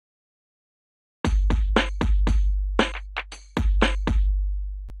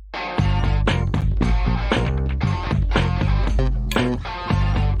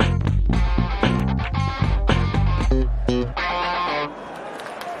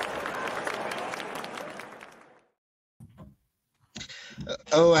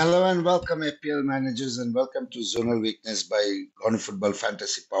Oh, hello and welcome, FPL managers, and welcome to Zonal Weakness by Gone Football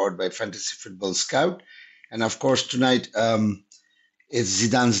Fantasy, powered by Fantasy Football Scout. And of course, tonight it's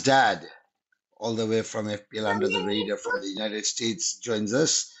Zidane's dad, all the way from FPL under the radar from the United States, joins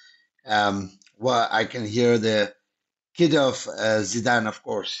us. Well, I can hear the kid of Zidane, of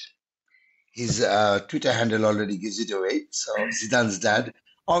course. His Twitter handle already gives it away. So, Zidane's dad.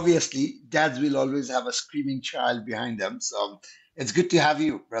 Obviously, dads will always have a screaming child behind them. So, it's good to have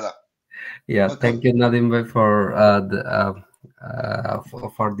you, brother. Yeah, Welcome. thank you, Nadim bhai,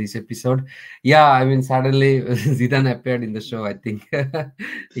 for this episode. Yeah, I mean, suddenly Zidane appeared in the show. I think, Yeah,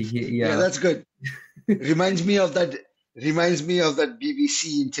 yeah, that's good. Reminds me of that. Reminds me of that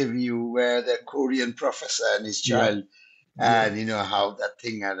BBC interview where the Korean professor and his yeah, child, yeah. and how that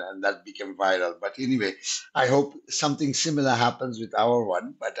thing and that became viral. But anyway, I hope something similar happens with our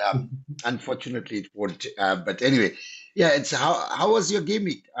one. But unfortunately, it won't. But anyway, yeah. It's how was your game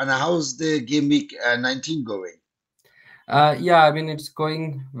week and how's the game week 19 going? Yeah, I mean, it's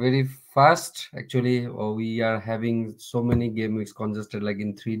going very fast. Actually, we are having so many game weeks congested, like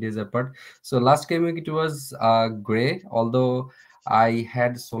in 3 days apart. So last game week it was gray, although I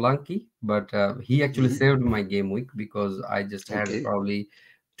had Solanki, but he actually Hmm. saved my game week because I just had Okay. probably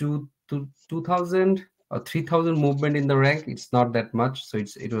 2,000 or 3,000 movement in the rank. It's not that much, so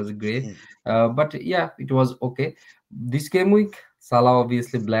it was gray. Mm. But yeah, it was okay. This game week, Salah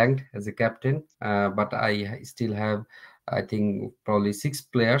obviously blanked as a captain, but I still have, I think, probably 6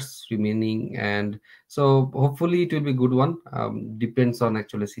 players remaining, and so hopefully it will be good one. Depends on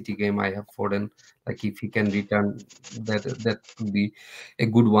actually City game. I have Foden, like if he can return, that could be a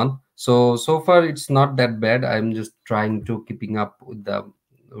good one. So far it's not that bad. I'm just trying to keeping up with the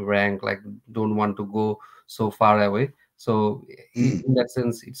rank. Like don't want to go so far away. So Mm. in that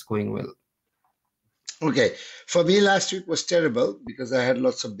sense, it's going well. Okay, for me last week was terrible because I had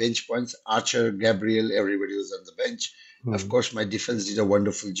lots of bench points. Archer, Gabriel, everybody was on the bench. Of Hmm. course, my defense did a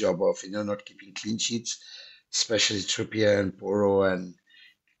wonderful job of not keeping clean sheets, especially Trippier and Poro, and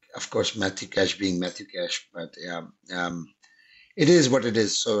of course Matthew Cash being Matthew Cash. But yeah, it is what it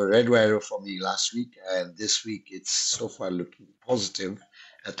is. So red arrow for me last week, and this week it's so far looking positive,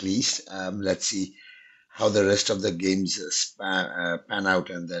 at least. Let's see how the rest of the games pan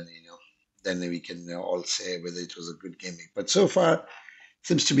out, and then we can all say whether it was a good game. But so far,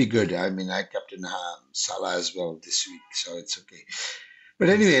 seems to be good. I mean, I captain Salah as well this week, so it's okay. But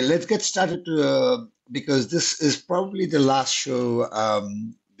anyway, let's get started because this is probably the last show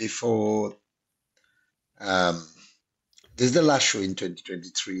before. Um, this is the last show in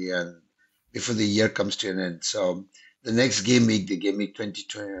 2023, and before the year comes to an end. So the next game week, the game week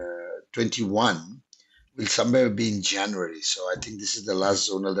 2021 will somewhere be in January. So I think this is the last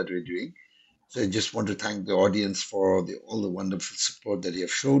zonal that we're doing. So I just want to thank the audience for all the wonderful support that you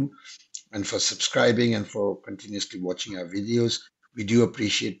have shown and for subscribing and for continuously watching our videos. We do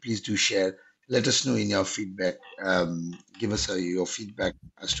appreciate. Please do share. Let us know in your feedback. Give us your feedback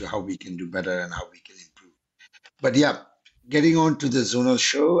as to how we can do better and how we can improve. But yeah, getting on to the zonal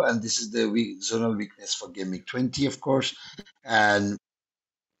show, and this is the zonal weakness for Gaming 20, of course. And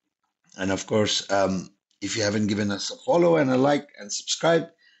of course, if you haven't given us a follow and a like and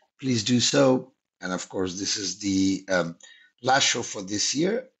subscribe, please do so. And of course, this is the last show for this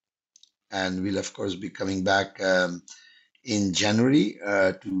year, and we'll of course be coming back in January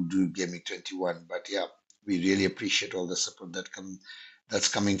to do Gaming 21. But yeah, we really appreciate all the support that's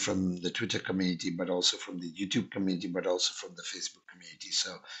coming from the Twitter community, but also from the YouTube community, but also from the Facebook community.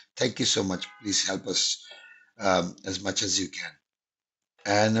 So thank you so much. Please help us as much as you can.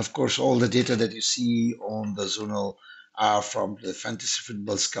 And of course, all the data that you see on the zonal are from the Fantasy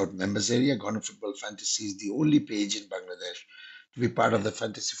Football Scout members area. Ghana Football Fantasy is the only page in Bangladesh to be part of the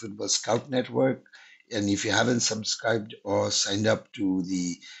Fantasy Football Scout network. And if you haven't subscribed or signed up to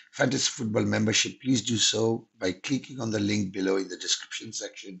the Fantasy Football membership, please do so by clicking on the link below in the description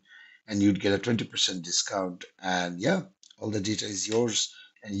section, and you'd get a 20% discount. And yeah, all the data is yours,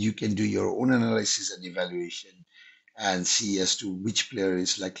 and you can do your own analysis and evaluation and see as to which player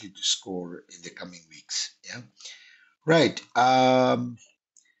is likely to score in the coming weeks. Yeah. Right.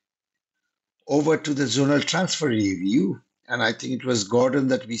 Over to the zonal transfer review. And I think it was Gordon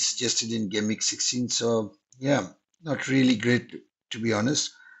that we suggested in Game Week 16. So, yeah, not really great, to be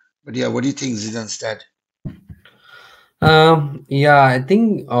honest. But yeah, what do you think, Zidane's dad? Yeah, I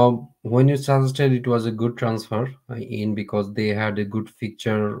think when you suggested it was a good transfer in because they had a good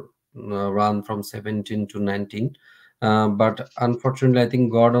fixture run from 17 to 19. But unfortunately, I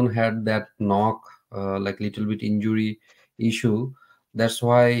think Gordon had that knock, like little bit injury issue. That's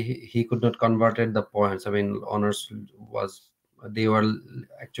why he could not converted the points. I mean, honors was they were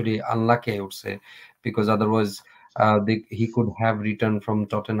actually unlucky, I would say, because otherwise he could have returned from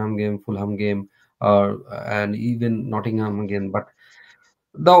Tottenham game, Fulham game, and even Nottingham again. But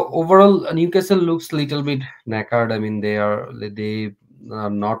the overall Newcastle looks little bit knackered. I mean, they are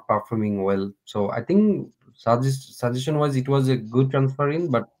not performing well. So I think suggestion was it was a good transfer in,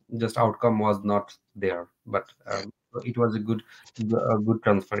 but just outcome was not there. But it was a good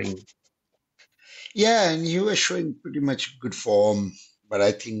transfer in. Yeah, and he was showing pretty much good form, but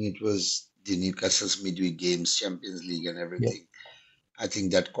I think it was the Newcastle's midweek games, Champions League, and Yeah. everything. I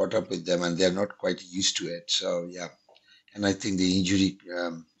think that caught up with them, and they're not quite used to it. So yeah, and I think the injury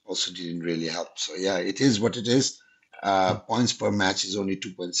also didn't really help. So yeah, it is what it is. Points per match is only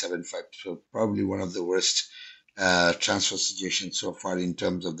 2.75, so probably one of the worst transfer suggestions so far in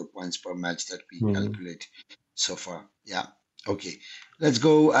terms of the points per match that we Mhm. calculate so far. Yeah. Okay. Let's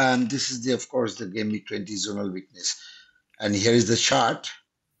go. And this is the, of course, the game week 20 zonal weakness. And here is the chart.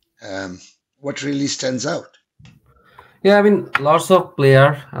 Um, what really stands out? Yeah, I mean, lots of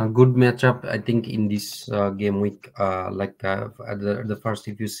player, good matchup. I think in this game week, at the first,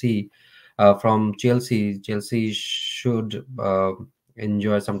 if you see from Chelsea should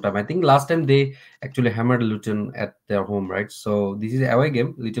enjoy some time. I think last time they actually hammered Luton at their home, right? So this is away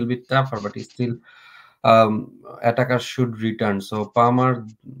game, little bit tougher, but it's still attackers should return. So Palmer,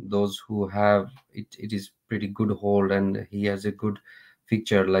 those who have it, it is pretty good hold, and he has a good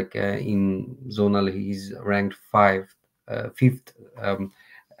feature. Like in zonal, he's ranked fifth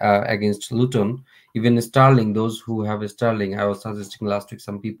against Luton. Even Sterling, those who have Sterling, I was suggesting last week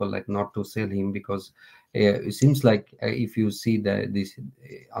some people like not to sell him because it seems like if you see this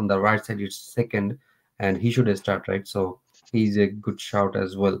on the right side, it's second, and he should start, right. So he's a good shout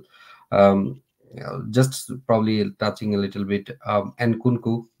as well. Um, just probably touching a little bit, and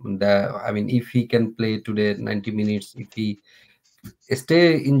Kunku. I mean, if he can play today 90 minutes, if he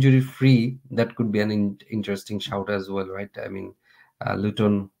stay injury free, that could be an interesting shout as well, right? I mean,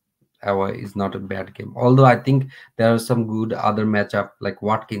 Luton is not a bad game. Although I think there are some good other matchup like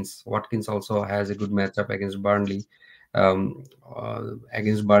Watkins. Watkins also has a good matchup against Burnley.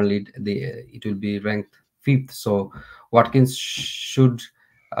 Against Burnley, it will be ranked fifth. So Watkins should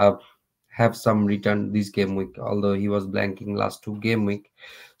uh, have some return this game week. Although he was blanking last two game week,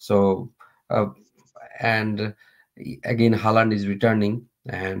 so. Uh, and again Haaland is returning,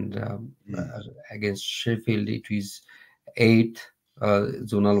 and Mm. against Sheffield it is eighth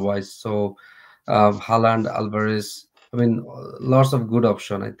zonal wise. So Haaland, Alvarez, I mean, lots of good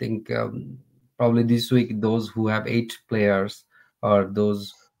option. I think probably this week those who have eight players or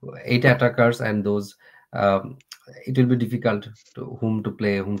those eight attackers and those um, it will be difficult to whom to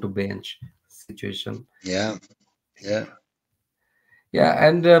play, whom to bench situation. Yeah. Yeah. Yeah,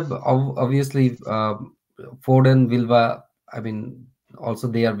 and obviously Foden, Vilva. I mean, also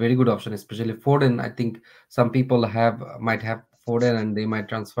they are very good option, especially Foden. I think some people might have Foden and they might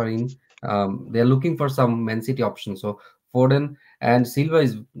transfer in. They are looking for some Man City option. So Foden and Silva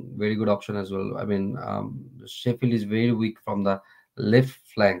is very good option as well. I mean, Sheffield is very weak from the left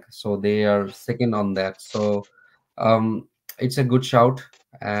flank, so they are second on that. So it's a good shout.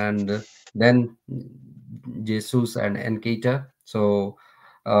 And then Jesus and Nketa. So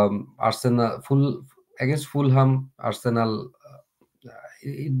Arsenal full against Fulham, Arsenal.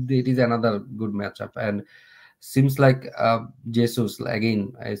 It is another good matchup, and seems like Jesus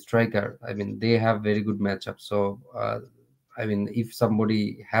again a striker. I mean, they have very good matchup. So I mean, if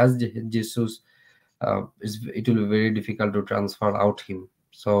somebody has Jesus, it will be very difficult to transfer out him.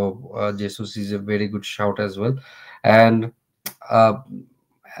 So Jesus is a very good shout as well, and uh,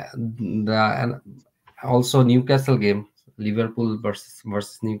 and also Newcastle game, Liverpool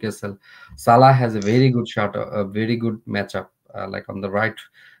versus Newcastle. Salah has a very good shot, a very good matchup. Like on the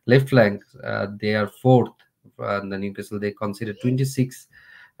left flank, they are fourth. The Newcastle they consider 26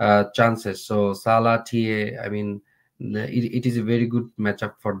 chances. So Salah, TA, I mean, it is a very good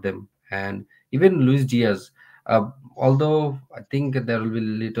matchup for them. And even Luis Diaz, although I think there will be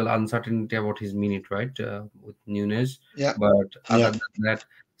little uncertainty about his minute, right, with Nunes, Yeah. but other Yeah. than that,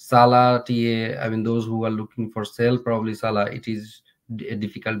 Salah, TA, I mean, those who are looking for sell, probably Salah, it is a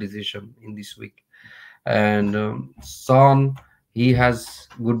difficult decision in this week. And Son, he has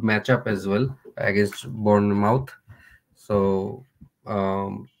good matchup as well against Bournemouth. So,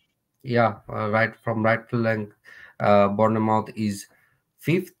 yeah, right flank, Bournemouth is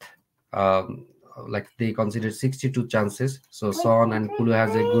fifth. Um, like they consider 62 chances. So Son and Kulu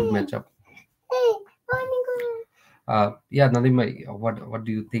has a good matchup. Yeah, Nadim, what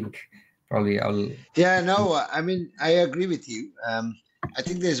do you think? Probably I'll. Yeah. No, I mean, I agree with you. I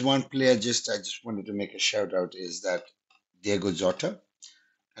think there's one player I just wanted to make a shout out is that Diego Jota,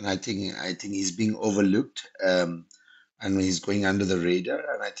 and I think he's being overlooked, and he's going under the radar.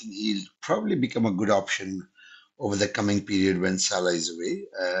 And I think he'll probably become a good option over the coming period when Salah is away.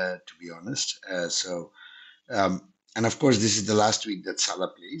 To be honest, and of course, this is the last week that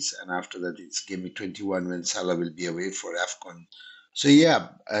Salah plays, and after that, it's game week 21 when Salah will be away for AFCON. So yeah,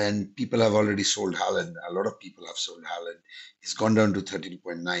 and people have already sold Haaland. A lot of people have sold Haaland. It's gone down to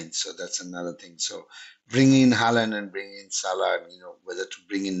 13.9, so that's another thing. So bringing in Haaland and bringing in Salah, and, whether to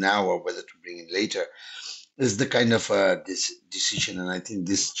bring in now or whether to bring in later, is the kind of this decision. And I think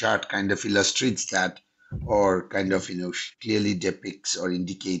this chart kind of illustrates that, or kind of clearly depicts or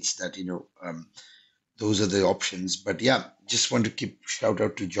indicates that those are the options. But yeah, just want to keep shout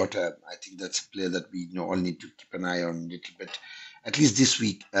out to Jota. I think that's a player that we all need to keep an eye on a little bit, at least this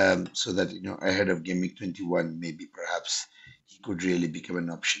week, so that ahead of game week 21, maybe perhaps he could really become an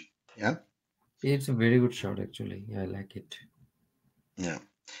option. Yeah, It's a very good shot, actually. I like it. yeah.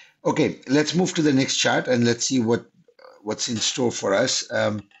 Okay, let's move to the next chart and let's see what's in store for us.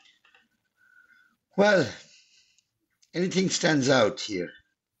 Well, anything stands out here.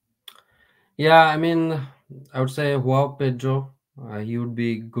 Yeah, I mean, I would say Joao Pedro. He would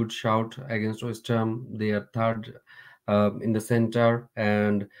be good shout against West Ham. They are third in the center,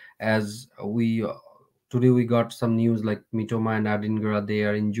 and as we today we got some news like Mitoma and Adingra, they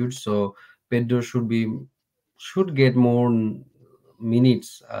are injured, so Pedro should get more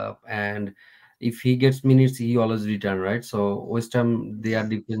minutes, and if he gets minutes, he always return, right? So West Ham, they are Yeah,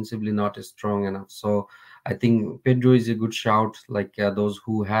 defensively not strong enough, so I think Pedro is a good shout, like those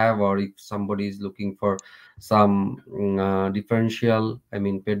who have, or if somebody is looking for some differential. I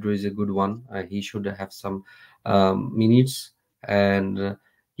mean, Pedro is a good one. He should have some minutes, and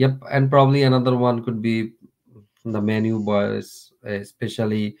yep, and probably another one could be the menu boys,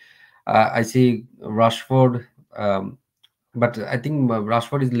 especially. I see Rashford. But I think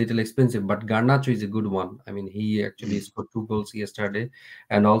Rashford is a little expensive, but Garnacho is a good one. I mean, he actually mm, scored 2 goals yesterday,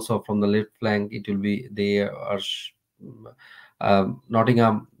 and also from the left flank, it will be they are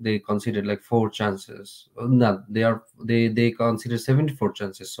Nottingham. They considered like 4 chances. No, they consider 74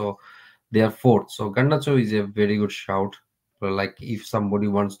 chances, so they are fourth. So Garnacho is a very good shout. Like if somebody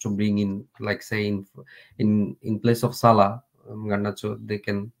wants to bring in, like say in place of Salah, Garnacho, they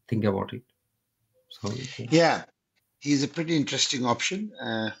can think about it. So yeah, he's a pretty interesting option,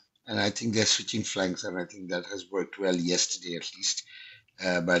 and I think they're switching flanks, and I think that has worked well yesterday at least.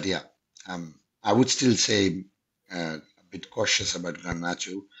 But yeah, I would still say a bit cautious about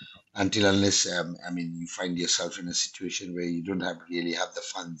Garnacho until unless you find yourself in a situation where you don't have really have the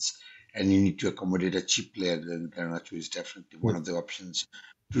funds and you need to accommodate a cheap player. Then Garnacho is definitely yeah, one of the options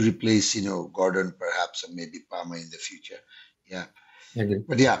to replace Gordon perhaps, or maybe Palmer in the future. Yeah, agree.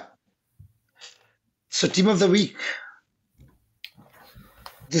 but yeah. So team of the week.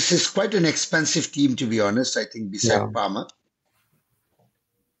 This is quite an expensive team, to be honest. I think Yeah. beside Palmer.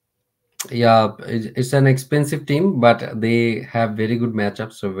 Yeah, it's an expensive team, but they have very good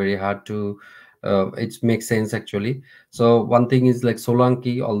matchups, so very hard to. It makes sense actually. So one thing is like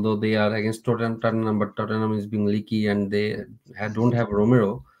Solanke, although they are against Tottenham, but Tottenham is being leaky and they don't have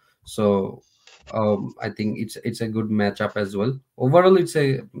Romero, so I think it's a good matchup as well. Overall, it's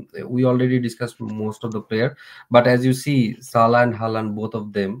a we already discussed most of the player, but as you see, Salah and Haaland, both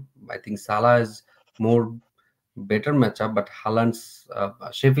of them, I think Salah is more better matchup, but Haaland's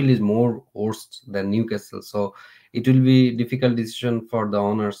Sheffield is more worse than Newcastle, so it will be difficult decision for the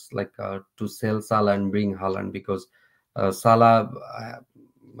owners like to sell Salah and bring Haaland because Salah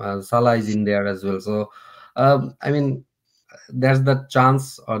Salah is in there as well. So I mean, there's the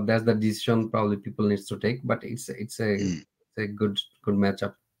chance or there's the decision probably people needs to take, but Mm. it's a good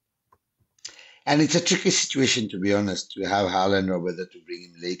matchup. And it's a tricky situation, to be honest, to have Haaland or whether to bring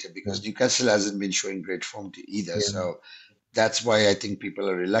him later Yeah, because Newcastle hasn't been showing great form to either. yeah, So that's why I think people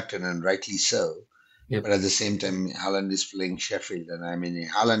are reluctant, and rightly so. yep, But at the same time, Haaland is playing Sheffield, and I mean,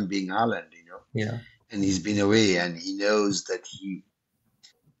 Haaland being Haaland, yeah. and he's been away, and he knows that he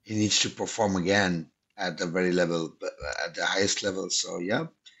needs to perform again at the very level, at the highest level. So yeah,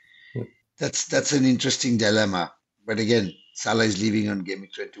 Yep. that's an interesting dilemma. But again, Salah is leaving on game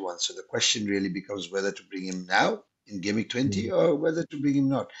week 21, so the question really becomes whether to bring him now in game week 20 Mm. or whether to bring him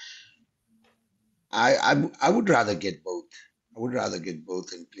not. I would rather get both. I would rather get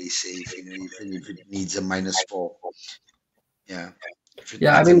both and play safe, even if it needs a -4. Yeah, if it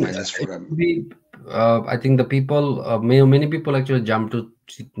Yeah, I needs a mean, minus it four, could be. I think the people, many people actually jump to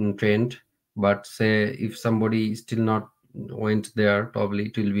Trent, but say if somebody still not went there, probably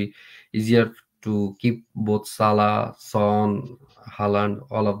it will be easier to keep both Salah, Son, Haaland,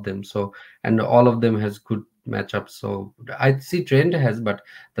 all of them. So and all of them has good matchup. So I see Trent has, but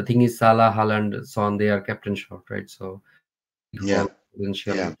the thing is Salah, Haaland, Son, they are captain shot, right? So big Yeah, role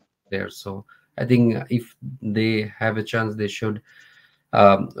potential yeah, there. So I think if they have a chance, they should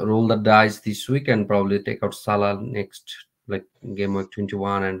roll the dice this week and probably take out Salah next, like game week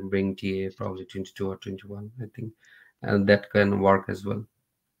 21, and bring TA probably 22 or 21. I think, and that can work as well.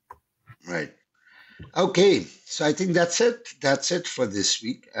 right. Okay, so I think that's it. That's it for this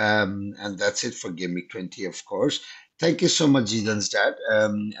week, and that's it for Game Week 20, of course. Thank you so much, Jidan's dad,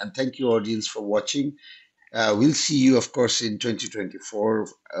 and thank you, audience, for watching. We'll see you, of course, in 2024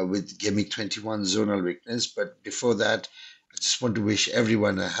 with Game Week 21 Zonal Weakness. But before that, I just want to wish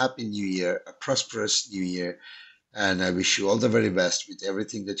everyone a happy new year, a prosperous new year, and I wish you all the very best with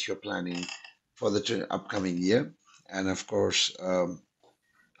everything that you're planning for the upcoming year. And of course,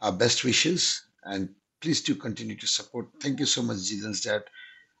 our best wishes, and please do continue to support. Thank you so much, Zidan's dad.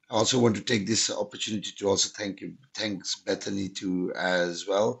 I also want to take this opportunity to also thanks Bethany too as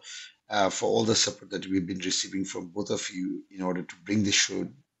well for all the support that we've been receiving from both of you in order to bring this show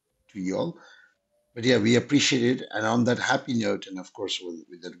to you all. But yeah, we appreciate it. And on that happy note, and of course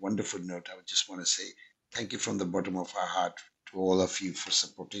with that wonderful note, I would just want to say thank you from the bottom of our heart to all of you for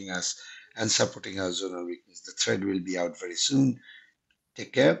supporting us and supporting our Zonal Weakness. The thread will be out very soon.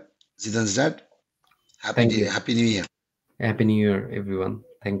 Take care. Zidan's dad. Thank you. Happy New Year. Happy New Year, everyone.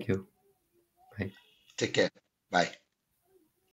 Thank you. Bye. Take care. Bye.